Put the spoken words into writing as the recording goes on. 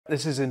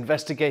This is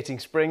Investigating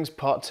Springs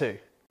Part 2.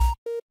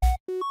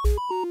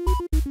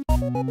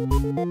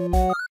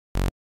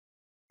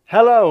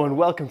 Hello and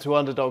welcome to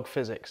Underdog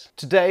Physics.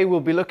 Today we'll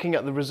be looking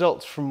at the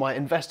results from my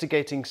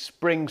Investigating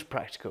Springs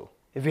practical.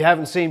 If you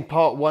haven't seen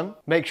Part 1,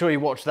 make sure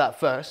you watch that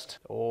first,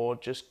 or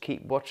just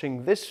keep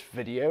watching this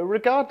video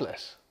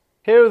regardless.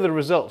 Here are the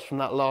results from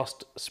that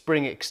last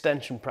spring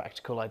extension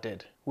practical I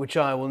did, which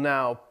I will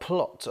now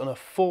plot on a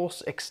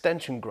force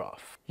extension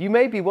graph. You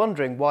may be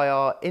wondering why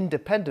our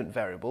independent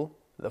variable,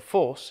 the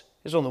force,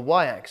 is on the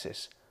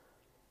y-axis,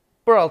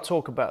 but I'll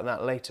talk about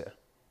that later.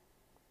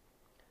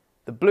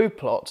 The blue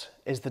plot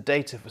is the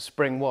data for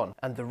spring 1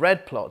 and the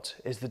red plot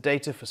is the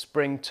data for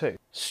spring 2.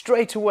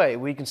 Straight away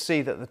we can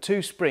see that the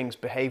two springs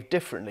behave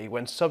differently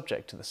when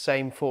subject to the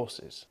same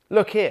forces.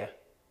 Look here,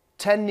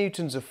 10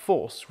 newtons of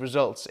force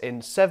results in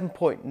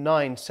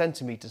 7.9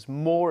 centimeters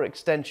more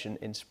extension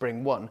in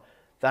spring 1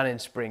 than in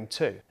spring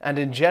 2. And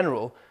in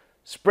general,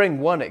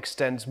 spring 1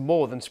 extends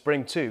more than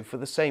spring 2 for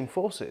the same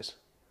forces.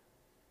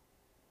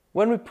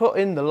 When we put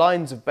in the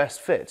lines of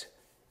best fit,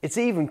 it's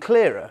even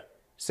clearer,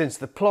 since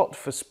the plot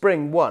for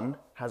spring 1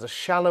 has a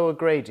shallower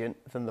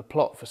gradient than the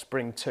plot for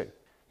spring 2.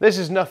 This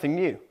is nothing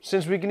new,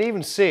 since we can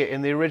even see it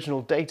in the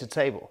original data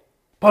table.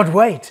 But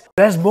wait,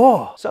 there's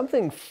more!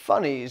 Something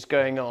funny is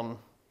going on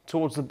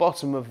towards the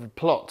bottom of the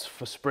plot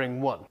for spring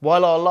 1.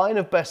 While our line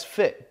of best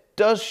fit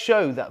does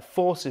show that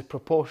force is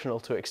proportional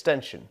to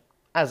extension,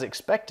 as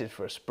expected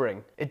for a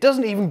spring, it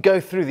doesn't even go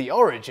through the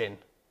origin.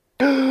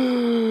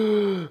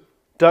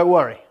 Don't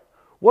worry.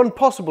 One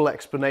possible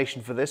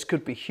explanation for this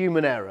could be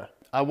human error.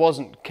 I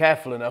wasn't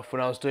careful enough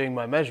when I was doing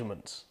my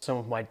measurements. Some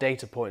of my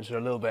data points are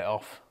a little bit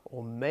off.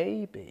 Or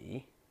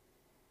maybe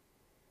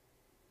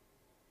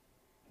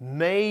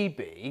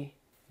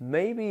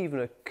even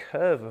a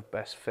curve of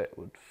best fit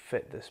would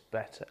fit this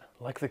better.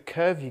 Like the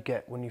curve you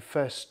get when you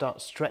first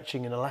start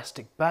stretching an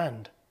elastic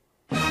band.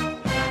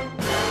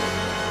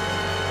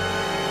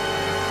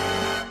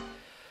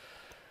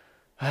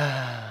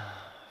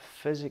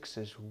 Physics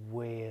is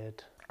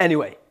weird.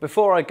 Anyway,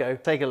 before I go,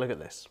 take a look at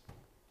this.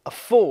 A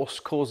force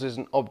causes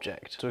an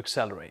object to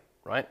accelerate,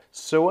 right?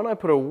 So when I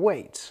put a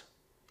weight,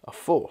 a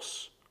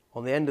force,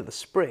 on the end of the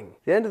spring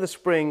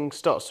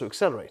starts to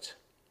accelerate.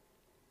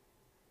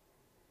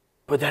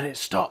 But then it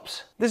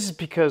stops. This is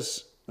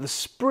because the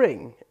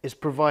spring is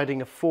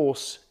providing a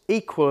force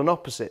equal and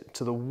opposite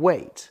to the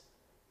weight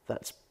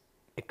that's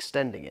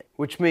extending it.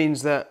 Which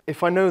means that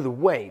if I know the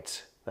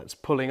weight that's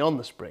pulling on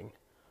the spring,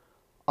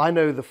 I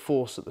know the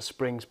force that the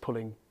spring's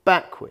pulling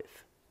back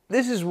with.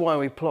 This is why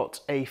we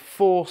plot a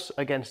force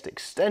against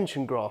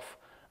extension graph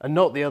and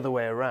not the other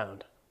way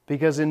around.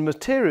 Because in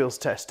materials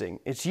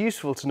testing, it's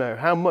useful to know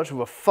how much of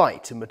a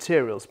fight a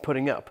material's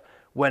putting up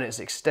when it's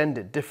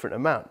extended different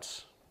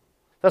amounts.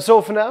 That's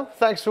all for now.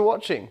 Thanks for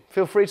watching.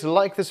 Feel free to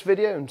like this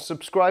video and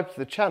subscribe to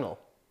the channel.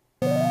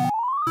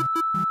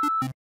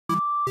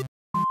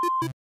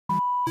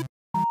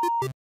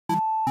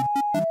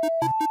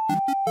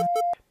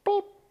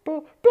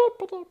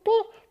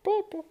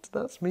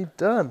 That's me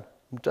done.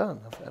 I'm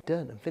done.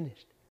 I'm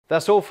finished.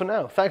 That's all for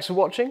now. Thanks for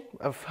watching.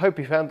 I hope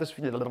you found this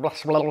video.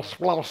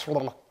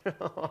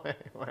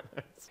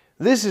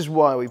 This is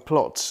why we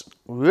plot.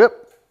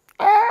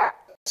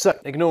 So,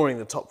 ignoring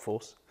the top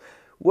force,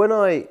 when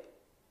I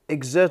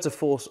exert a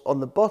force on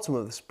the bottom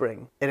of the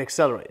spring, it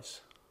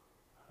accelerates.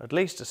 At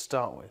least to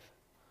start with.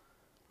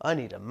 I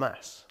need a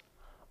mass.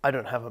 I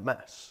don't have a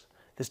mass.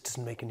 This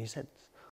doesn't make any sense.